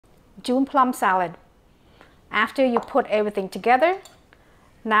June plum salad. After you put everything together,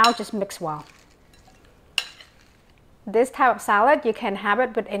 now just mix well. This type of salad, you can have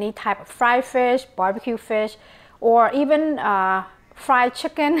it with any type of fried fish, barbecue fish, or even fried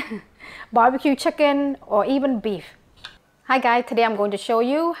chicken, barbecue chicken, or even beef. Hi guys, today I'm going to show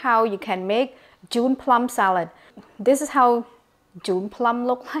you how you can make June plum salad. This is how June plum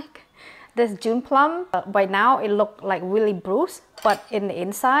look like. This June plum, by now it look like really bruised, but in the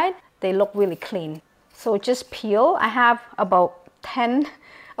inside, they look really clean. So just peel. I have about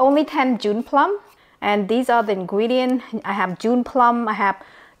only 10 June plum. And these are the ingredients. I have June plum, I have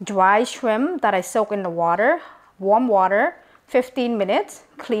dry shrimp that I soak in the water, warm water, 15 minutes,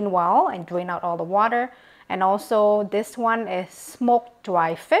 clean well and drain out all the water. And also this one is smoked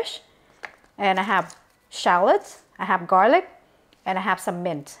dry fish. And I have shallots, I have garlic, and I have some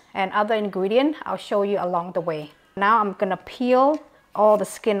mint. And other ingredients I'll show you along the way. Now I'm gonna peel all the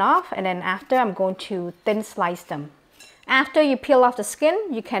skin off, and then after I'm going to thin slice them. After you peel off the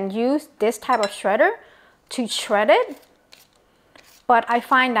skin, you can use this type of shredder to shred it. But I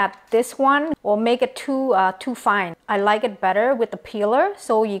find that this one will make it too fine. I like it better with the peeler,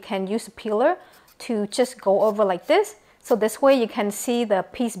 so you can use the peeler to just go over like this. So this way you can see the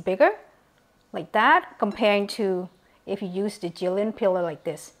piece bigger, like that, comparing to if you use the Jillian peeler like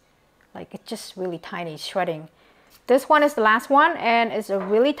this. Like it's just really tiny shredding. This one is the last one, and it's a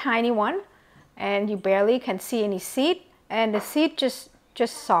really tiny one, and you barely can see any seed, and the seed just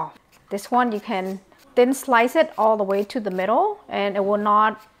soft. This one you can thin slice it all the way to the middle, and it will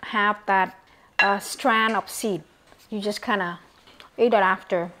not have that strand of seed. You just kind of eat it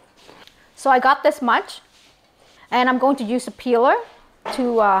after. So I got this much, and I'm going to use a peeler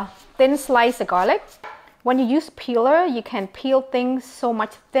to thin slice the garlic. When you use peeler, you can peel things so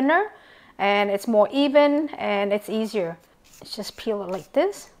much thinner, and it's more even and it's easier. It's just peel it like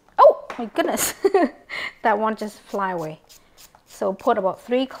this. Oh my goodness, that one just fly away. So put about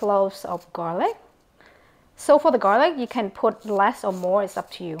 3 cloves of garlic. So for the garlic, you can put less or more, it's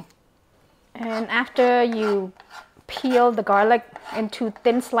up to you. And after you peel the garlic into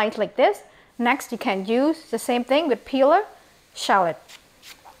thin slice like this, next you can use the same thing with peeler, shallot.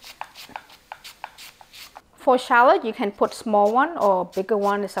 For shallot, you can put small one or bigger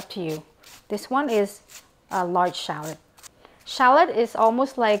one, it's up to you. This one is a large shallot. Shallot is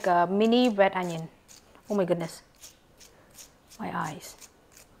almost like a mini red onion. Oh my goodness, my eyes.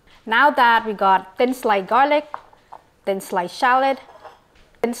 Now that we got thin sliced garlic, thin sliced shallot,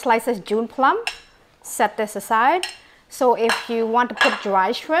 thin slices June plum, set this aside. So if you want to put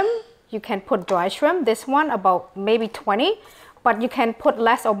dry shrimp, you can put dry shrimp. This one about maybe 20. But you can put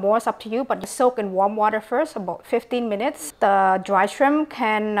less or more, it's up to you. But you soak in warm water first, about 15 minutes. The dry shrimp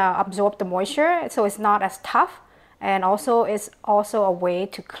can absorb the moisture, so it's not as tough. And also, it's also a way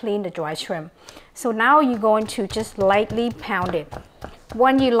to clean the dry shrimp. So now you're going to just lightly pound it.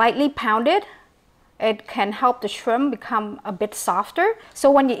 When you lightly pound it, it can help the shrimp become a bit softer. So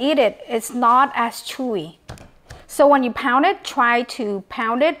when you eat it, it's not as chewy. So when you pound it, try to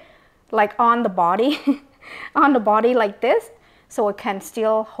pound it like on the body, on the body like this. So it can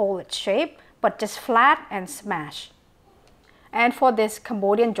still hold its shape, but just flat and smash. And for this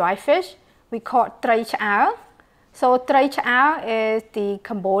Cambodian dry fish, we call it trai chao. So trai chao is the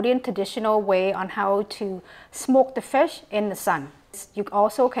Cambodian traditional way on how to smoke the fish in the sun. You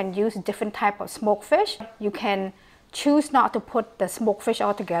also can use different type of smoked fish. You can choose not to put the smoked fish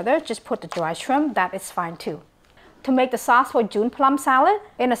all together, just put the dry shrimp, that is fine too. To make the sauce for June plum salad,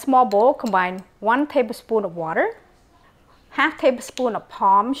 in a small bowl, combine 1 tablespoon of water, half tablespoon of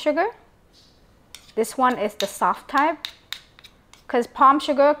palm sugar. This one is the soft type, because palm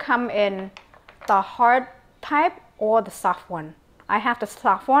sugar come in the hard type or the soft one. I have the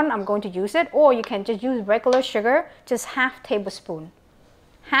soft one, I'm going to use it, or you can just use regular sugar, just half tablespoon.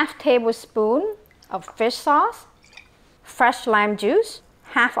 Half tablespoon of fish sauce, fresh lime juice,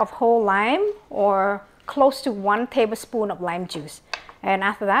 half of whole lime, or close to 1 tablespoon of lime juice. And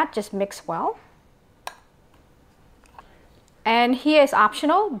after that, just mix well. And here is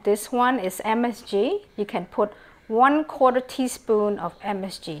optional. This one is MSG. You can put 1/4 teaspoon of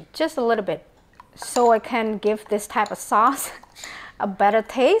MSG, just a little bit, so it can give this type of sauce a better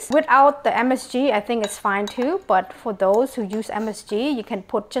taste. Without the MSG, I think it's fine too, but for those who use MSG, you can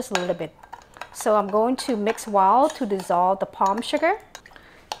put just a little bit. So I'm going to mix well to dissolve the palm sugar.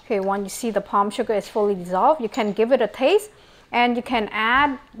 Okay, when you see the palm sugar is fully dissolved, you can give it a taste, and you can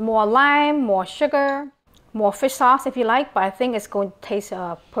add more lime, more sugar, more fish sauce if you like, but I think it's going to taste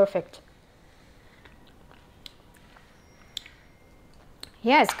perfect.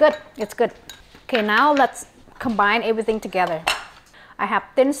 Yeah, it's good. It's good. Okay, now let's combine everything together. I have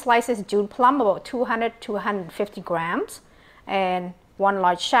thin slices June plum, about 200 to 150 grams, and 1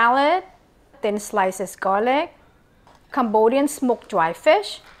 large shallot, thin slices garlic, Cambodian smoked dry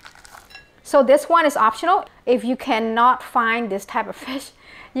fish. So this one is optional. If you cannot find this type of fish,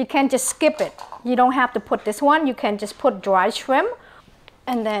 you can just skip it. You don't have to put this one. You can just put dry shrimp.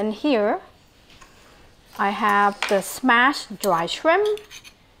 And then here, I have the smashed dry shrimp.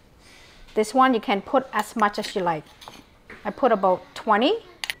 This one you can put as much as you like. I put about 20.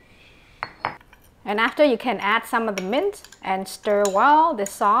 And after, you can add some of the mint and stir well the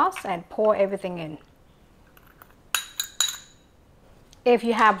sauce and pour everything in. If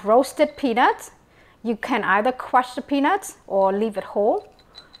you have roasted peanuts, you can either crush the peanuts or leave it whole.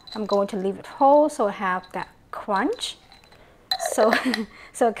 I'm going to leave it whole so I have that crunch. So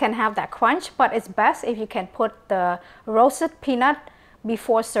it can have that crunch, but it's best if you can put the roasted peanut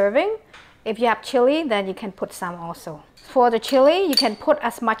before serving. If you have chili, then you can put some also. For the chili, you can put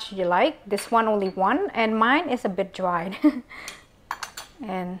as much as you like. This one only 1, and mine is a bit dried.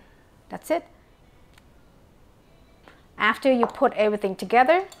 And that's it. After you put everything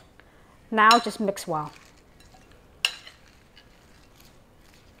together, now just mix well.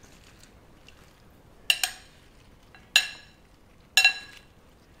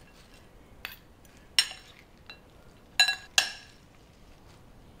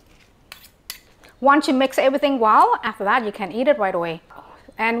 Once you mix everything well, after that you can eat it right away.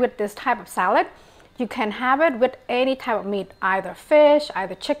 And with this type of salad, you can have it with any type of meat, either fish,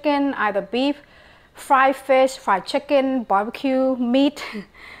 either chicken, either beef, fried fish, fried chicken, barbecue, meat.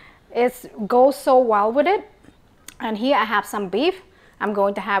 It goes so well with it. And here I have some beef. I'm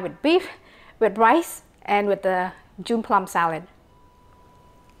going to have it beef with rice and with the June plum salad.